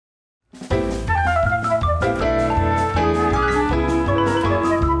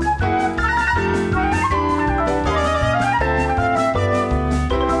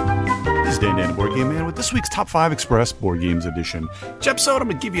Man with this week's Top 5 Express Board Games Edition. Each episode, I'm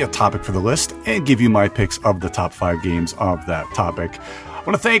going to give you a topic for the list and give you my picks of the top 5 games of that topic. I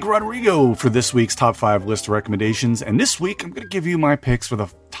want to thank Rodrigo for this week's top 5 list of recommendations, and this week I'm going to give you my picks for the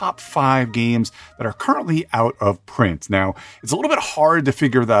top 5 games that are currently out of print. Now, it's a little bit hard to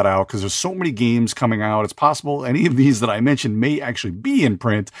figure that out because there's so many games coming out. It's possible any of these that I mentioned may actually be in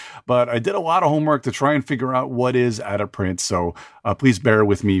print, but I did a lot of homework to try and figure out what is out of print, so please bear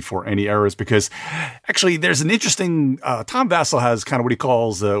with me for any errors, because actually there's an interesting, Tom Vasel has kind of what he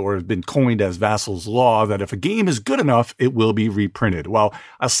calls, or has been coined as Vasel's Law, that if a game is good enough, it will be reprinted. Well,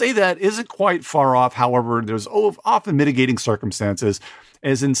 I'll say that isn't quite far off. However, there's often mitigating circumstances,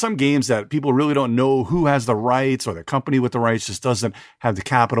 as in some games that people really don't know who has the rights, or the company with the rights just doesn't have the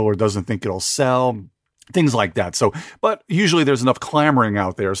capital or doesn't think it'll sell. Things like that. So, but usually there's enough clamoring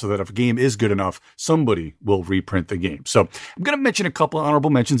out there so that if a game is good enough, somebody will reprint the game. So I'm going to mention a couple of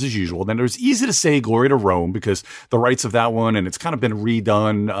honorable mentions as usual. Then there's Easy to Say Glory to Rome, because the rights of that one, and it's kind of been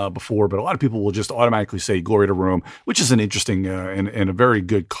redone before, but a lot of people will just automatically say Glory to Rome, which is an interesting and a very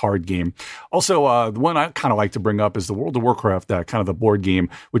good card game. Also, the one I kind of like to bring up is the World of Warcraft, kind of the board game,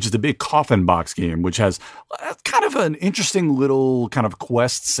 which is the big coffin box game, which has kind of an interesting little kind of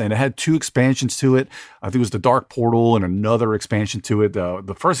quests, and it had 2 expansions to it. I think it was the Dark Portal and another expansion to it.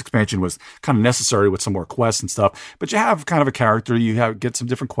 The first expansion was kind of necessary with some more quests and stuff, but you have kind of a character, get some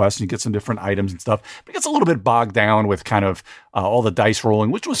different quests, and you get some different items and stuff. But it gets a little bit bogged down with kind of all the dice rolling,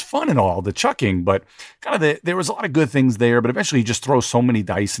 which was fun and all, the chucking, but kind of there was a lot of good things there, but eventually you just throw so many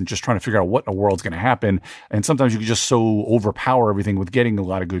dice and just trying to figure out what in the world's going to happen. And sometimes you can just so overpower everything with getting a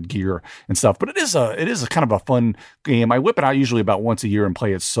lot of good gear and stuff. But it is a kind of a fun game. I whip it out usually about once a year and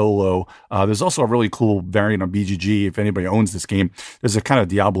play it solo. There's also a really cool variant on BGG. If anybody owns this game, there's a kind of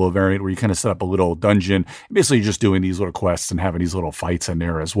Diablo variant where you kind of set up a little dungeon. Basically, you're just doing these little quests and having these little fights in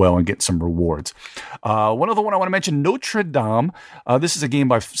there as well and get some rewards. One other one I want to mention, Notre Dame. This is a game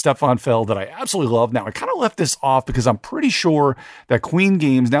by Stefan Feld that I absolutely love. Now, I kind of left this off because I'm pretty sure that Queen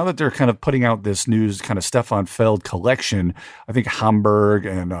Games, now that they're kind of putting out this new kind of Stefan Feld collection, I think Hamburg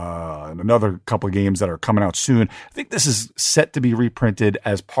and another couple of games that are coming out soon, I think this is set to be reprinted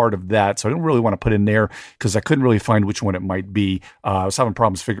as part of that. So I don't really want to put in there because I couldn't really find which one it might be. I was having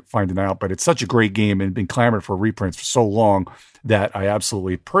problems finding out, but it's such a great game and been clamored for reprints for so long that I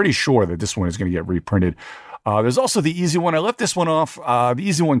absolutely pretty sure that this one is going to get reprinted. There's also the easy one. I left this one off. The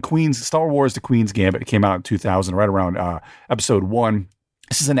easy one, Star Wars: The Queen's Gambit. It came out in 2000, right around episode 1.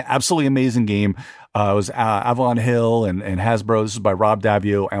 This is an absolutely amazing game. It was Avalon Hill and Hasbro. This is by Rob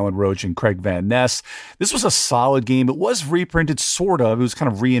Davio, Alan Roach, and Craig Van Ness. This was a solid game. It was reprinted, sort of. It was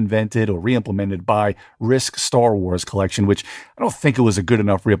kind of reinvented or reimplemented by Risk Star Wars Collection, which I don't think it was a good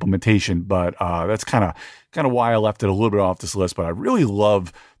enough reimplementation, but that's kind of why I left it a little bit off this list. But I really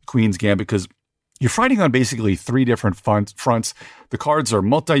love Queen's Gambit because you're fighting on basically 3 different fronts. The cards are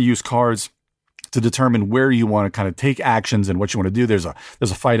multi-use cards to determine where you want to kind of take actions and what you want to do. There's a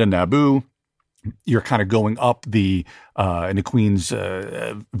fight on Naboo. You're kind of going up in the Queen's,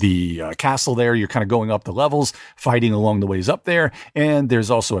 the castle there. You're kind of going up the levels, fighting along the ways up there. And there's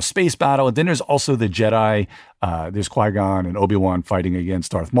also a space battle. And then there's also the Jedi. There's Qui-Gon and Obi-Wan fighting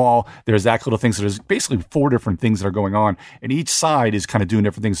against Darth Maul. There's that little thing. So there's basically 4 different things that are going on. And each side is kind of doing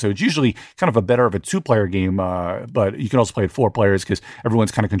different things. So it's usually kind of a 2-player game. But you can also play it 4 players because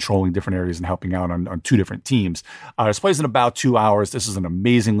everyone's kind of controlling different areas and helping out on 2 different teams. This plays in about 2 hours. This is an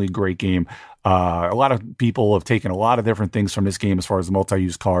amazingly great game. A lot of people have taken a lot of different things from this game as far as the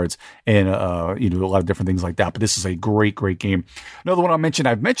multi-use cards and, a lot of different things like that. But this is a great, great game. Another one I've mentioned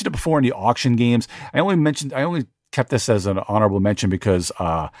it before in the auction games. I only kept this as an honorable mention because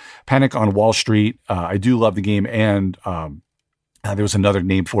Panic on Wall Street, I do love the game, and there was another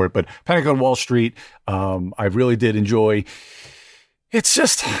name for it, but Panic on Wall Street, I really did enjoy.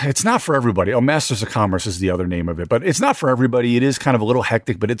 It's not for everybody. Masters of Commerce is the other name of it, but it's not for everybody. It is kind of a little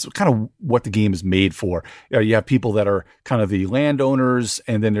hectic, but it's kind of what the game is made for. You have people that are kind of the landowners,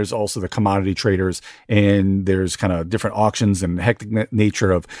 and then there's also the commodity traders, and there's kind of different auctions and hectic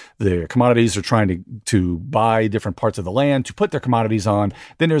nature of the commodities. Are trying to buy different parts of the land to put their commodities on.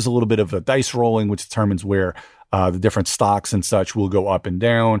 Then there's a little bit of a dice rolling, which determines where the different stocks and such will go up and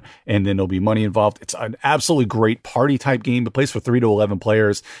down, and then there'll be money involved. It's an absolutely great party type game. It plays for 3 to 11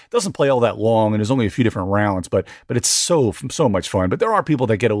 players. It doesn't play all that long, and there's only a few different rounds, but it's so much fun. But there are people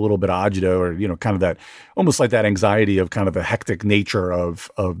that get a little bit agito, or kind of that, almost like that anxiety of kind of the hectic nature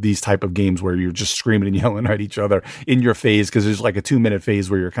of these type of games where you're just screaming and yelling at each other in your phase, because there's like a 2-minute phase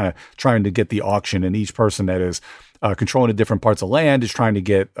where you're kind of trying to get the auction, and each person that is controlling the different parts of land is trying to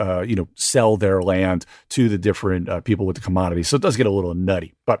get, sell their land to the different people with the commodities. So it does get a little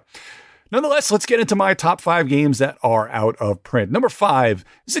nutty. But Nonetheless, let's get into my top 5 games that are out of print. Number 5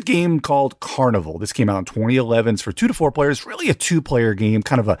 is a game called Carnival. This came out in 2011. It's for 2 to 4 players, really a 2-player game,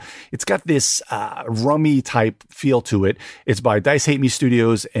 it's got this rummy type feel to it. It's by Dice Hate Me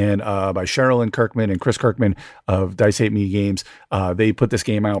Studios and by Sherilyn Kirkman and Chris Kirkman of Dice Hate Me Games. They put this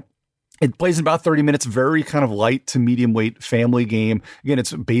game out. It plays in about 30 minutes, very kind of light to medium weight family game. Again,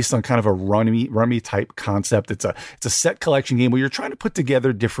 it's based on kind of a rummy type concept. It's a set collection game where you're trying to put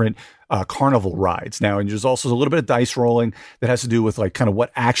together different carnival rides. Now, and there's also a little bit of dice rolling that has to do with like kind of what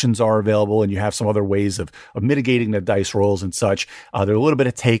actions are available, and you have some other ways of mitigating the dice rolls and such. There's a little bit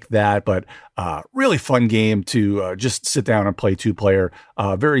of take that, but really fun game to just sit down and play 2-player.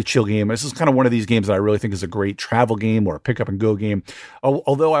 Very chill game. This is kind of one of these games that I really think is a great travel game or a pick up and go game.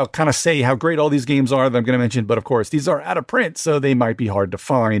 Although I'll kind of say how great all these games are that I'm going to mention, but of course these are out of print, so they might be hard to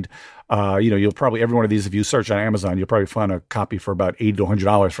find. You'll probably, every one of these, if you search on Amazon, you'll probably find a copy for about $80 to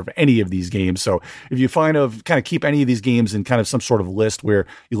 $100 for any of these games. So if you kind of keep any of these games in kind of some sort of list where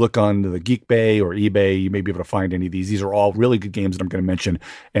you look on the Geek Bay or eBay, you may be able to find any of these. These are all really good games that I'm going to mention.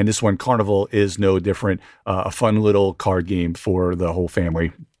 And this one, Carnival, is no different. A fun little card game for the whole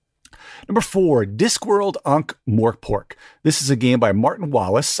family. Number 4, Discworld Ankh Morpork. This is a game by Martin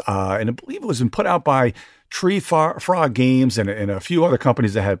Wallace, and I believe it was put out by Tree Frog Games and a few other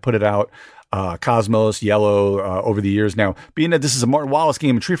companies that had put it out. Cosmos, Yellow, over the years. Now, being that this is a Martin Wallace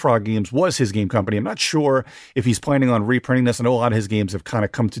game and Tree Frog Games was his game company, I'm not sure if he's planning on reprinting this. I know a lot of his games have kind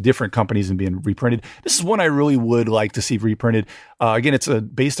of come to different companies and been reprinted. This is one I really would like to see reprinted. Again, it's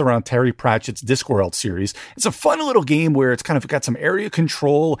based around Terry Pratchett's Discworld series. It's a fun little game where it's kind of got some area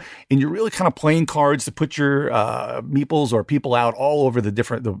control, and you're really kind of playing cards to put your meeples or people out all over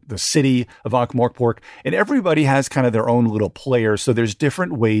the city of Ankh-Morpork, and everybody has kind of their own little player. So there's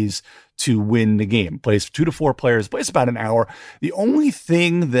different ways to win the game. Plays 2 to 4 players, plays about an hour. The only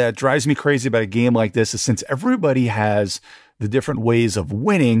thing that drives me crazy about a game like this is since everybody has the different ways of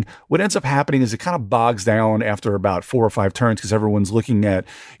winning, what ends up happening is it kind of bogs down after about 4 or 5 turns because everyone's looking at,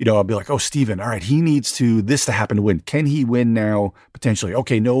 I'll be like, oh, Steven, all right, he needs this to happen to win. Can he win now? Potentially.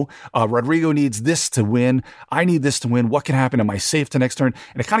 Okay, no, Rodrigo needs this to win. I need this to win. What can happen? Am I safe to next turn?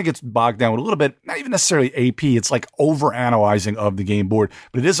 And it kind of gets bogged down with a little bit, not even necessarily AP. It's like over-analyzing of the game board,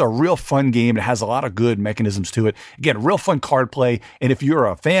 but it is a real fun game. It has a lot of good mechanisms to it. Again, real fun card play. And if you're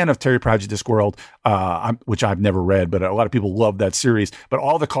a fan of Terry Pratchett Discworld, which I've never read, but a lot of people love that series, but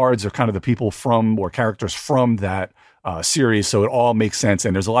all the cards are kind of the people from or characters from that series, so it all makes sense,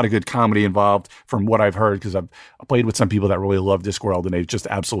 and there's a lot of good comedy involved from what I've heard because I've played with some people that really love Discworld, and they've just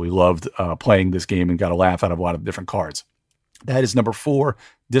absolutely loved playing this game and got a laugh out of a lot of different cards. That is number 4,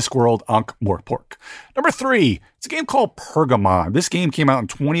 Discworld Ankh-Morpork. Number 3, it's a game called Pergamon. This game came out in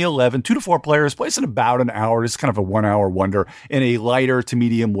 2011, 2 to 4 players, plays in about an hour. It's kind of a 1-hour wonder in a lighter to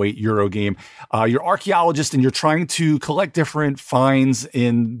medium weight Euro game. You're archaeologist and you're trying to collect different finds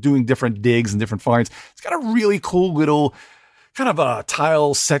in doing different digs and different finds. It's got a really cool little kind of a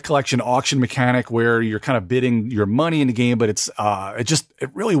tile set collection auction mechanic where you're kind of bidding your money in the game, but it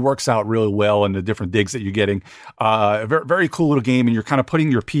really works out really well in the different digs that you're getting. A very, very cool little game, and you're kind of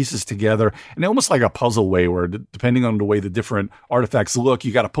putting your pieces together, and almost like a puzzle way where depending on the way the different artifacts look,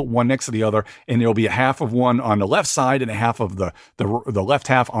 you got to put one next to the other, and there'll be a half of one on the left side and a half of the left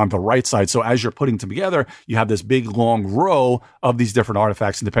half on the right side. So as you're putting them together, you have this big long row of these different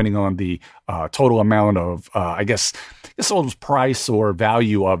artifacts, and depending on the total amount of, I guess almost price or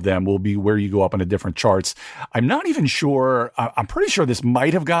value of them will be where you go up on the different charts. I'm not even sure. I'm pretty sure this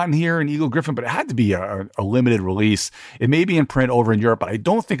might have gotten here in Eagle Gryphon, but it had to be a limited release. It may be in print over in Europe, but I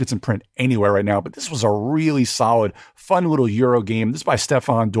don't think it's in print anywhere right now. But this was a really solid, fun little Euro game. This is by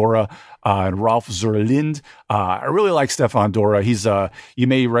Stefan Dora and Ralph Zurlind. I really like Stefan Dora. He's you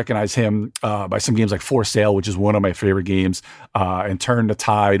may recognize him by some games like For Sale, which is one of my favorite games, and Turn the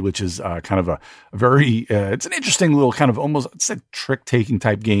Tide, which is kind of a very it's an interesting little kind of almost, it's a trick-taking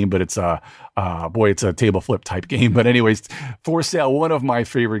type game, but it's it's a table flip type game. But anyways, For Sale, one of my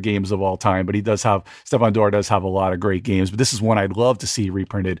favorite games of all time. But Stefan Dora does have a lot of great games. But this is one I'd love to see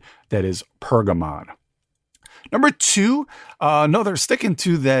reprinted. That is Pergamon. Number 2, they're sticking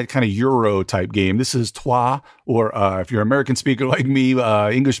to that kind of Euro type game. This is Troyes, or if you're an American speaker like me,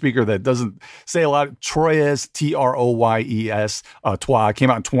 English speaker that doesn't say a lot, Troyes, Troyes. Troyes came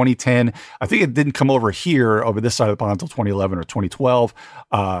out in 2010. I think it didn't come over this side of the pond until 2011 or 2012.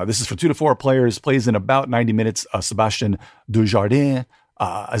 This is for 2 to 4 players, plays in about 90 minutes. Sebastian Dujardin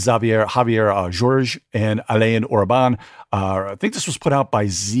Javier Jorge and Alain Oraban. I think this was put out by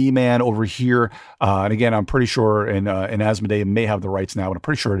Z-Man over here. And again, I'm pretty sure, and Asmodee may have the rights now, but I'm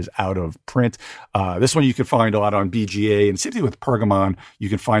pretty sure it is out of print. This one you can find a lot on BGA, and same thing with Pergamon. You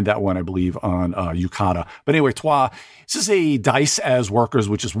can find that one, I believe, on Yucata. But anyway, Trois, this is a dice as workers,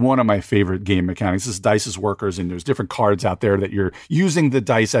 which is one of my favorite game mechanics. This is dice as workers, and there's different cards out there that you're using the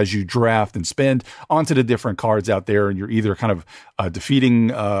dice as you draft and spend onto the different cards out there, and you're either kind of defeating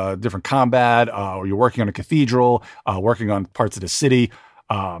different combat, or you're working on a cathedral, working on parts of the city.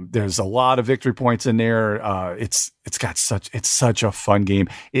 There's a lot of victory points in there. It's such a fun game.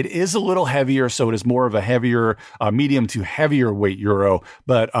 It is a little heavier, so it is more of a heavier, medium to heavier weight Euro.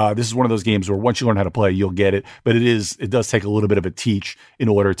 But this is one of those games where once you learn how to play, you'll get it. But it does take a little bit of a teach in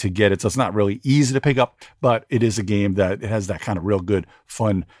order to get it. So it's not really easy to pick up, but it is a game that it has that kind of real good,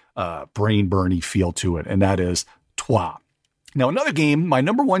 fun, brain burny feel to it, and that is Trois. Now, another game, my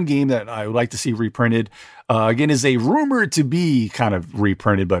number one game that I would like to see reprinted, again, is a rumored to be kind of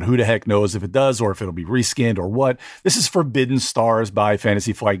reprinted, but who the heck knows if it does or if it'll be reskinned or what. This is Forbidden Stars by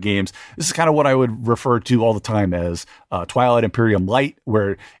Fantasy Flight Games. This is kind of what I would refer to all the time as Twilight Imperium Light,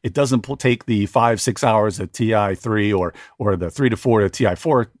 where it doesn't take the 5-6 hours that TI3 or the 3 to 4 that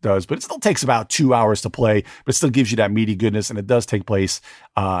TI4 does, but it still takes about 2 hours to play, but it still gives you that meaty goodness, and it does take place.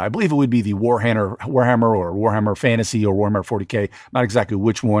 I believe it would be the Warhammer or Warhammer Fantasy or Warhammer 40K. Not exactly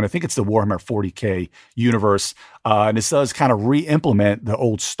which one. I think it's the Warhammer 40K universe. And this does kind of re-implement the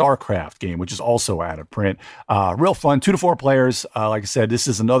old StarCraft game, which is also out of print. Real fun, 2 to 4 players. Like I said, this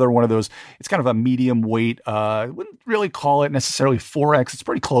is another one of those. It's kind of a medium weight. I wouldn't really call it necessarily 4X. It's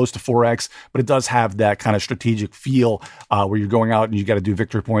pretty close to 4X, but it does have that kind of strategic feel where you're going out and you got to do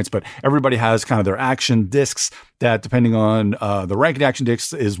victory points. But everybody has kind of their action discs that, depending on the ranked action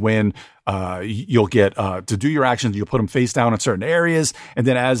discs, is when you'll get to do your actions. You'll put them face down in certain areas, and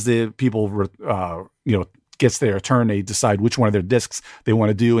then as the people gets their turn, they decide which one of their discs they want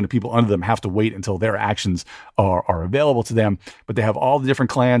to do, and the people under them have to wait until their actions are available to them. But they have all the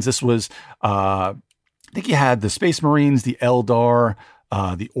different clans. This was I think you had the Space Marines, the Eldar,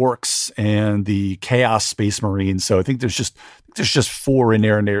 the Orcs, and the Chaos Space Marines. So I think there's just 4 in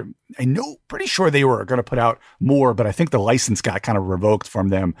there, and pretty sure they were going to put out more, but I think the license got kind of revoked from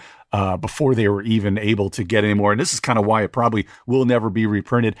them before they were even able to get any more. And this is kind of why it probably will never be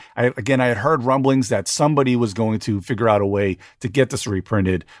reprinted. I had heard rumblings that somebody was going to figure out a way to get this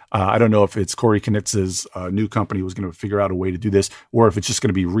reprinted. I don't know if it's Corey Knitz's new company was going to figure out a way to do this, or if it's just going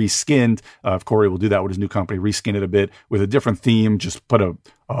to be reskinned. If Corey will do that with his new company, reskin it a bit with a different theme, just put a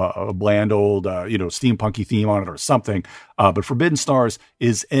bland old, steampunky theme on it or something. But Forbidden Stars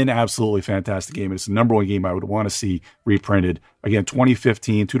is an absolutely fantastic game. It's the number one game I would want to see reprinted. Again,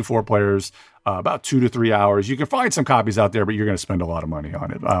 2015, 2 to 4 players, about 2 to 3 hours. You can find some copies out there, but you're going to spend a lot of money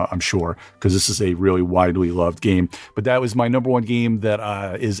on it, I'm sure, because this is a really widely loved game. But that was my number one game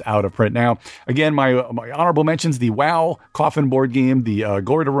that is out of print now. Again, my honorable mentions: the WoW Coffin board game, the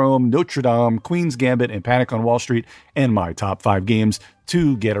Glory to Rome, Notre Dame, Queen's Gambit, and Panic on Wall Street, and my top 5 games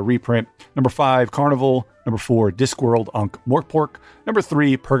to get a reprint. Number 5, Carnival. Number 4, Discworld Ankh Morpork. Number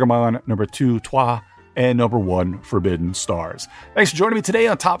 3, Pergamon. Number 2, Trois. And number 1, Forbidden Stars. Thanks for joining me today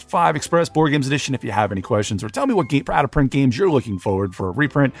on Top 5 Express Board Games Edition. If you have any questions or tell me what out-of-print games you're looking forward for a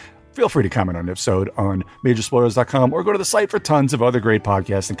reprint, feel free to comment on an episode on Majorspoilers.com or go to the site for tons of other great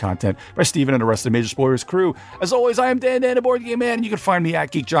podcasts and content by Steven and the rest of the Major Spoilers crew. As always, I am Dan, the Board Game Man, and you can find me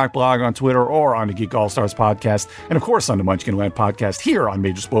at Geek Jock Blog on Twitter or on the Geek All Stars podcast, and of course on the Munchkin Land podcast here on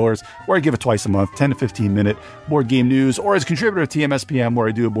Major Spoilers, where I give it twice a month, 10 to 15 minute board game news, or as a contributor to TMSPM, where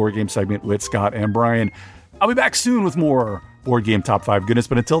I do a board game segment with Scott and Brian. I'll be back soon with more board game top 5 goodness,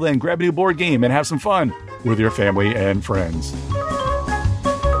 but until then, grab a new board game and have some fun with your family and friends.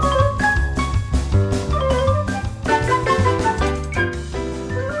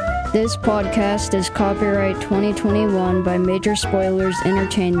 This podcast is copyright 2021 by Major Spoilers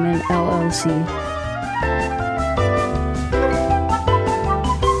Entertainment, LLC.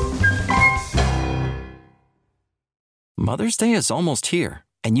 Mother's Day is almost here,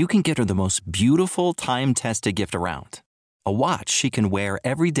 and you can get her the most beautiful time-tested gift around. A watch she can wear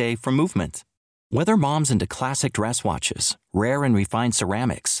every day from Movement. Whether mom's into classic dress watches, rare and refined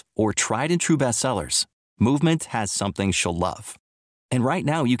ceramics, or tried-and-true bestsellers, Movement has something she'll love. And right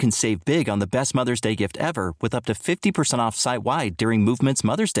now, you can save big on the best Mother's Day gift ever with up to 50% off site-wide during Movement's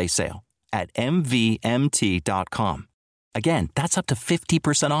Mother's Day sale at MVMT.com. Again, that's up to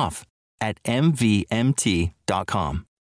 50% off at MVMT.com.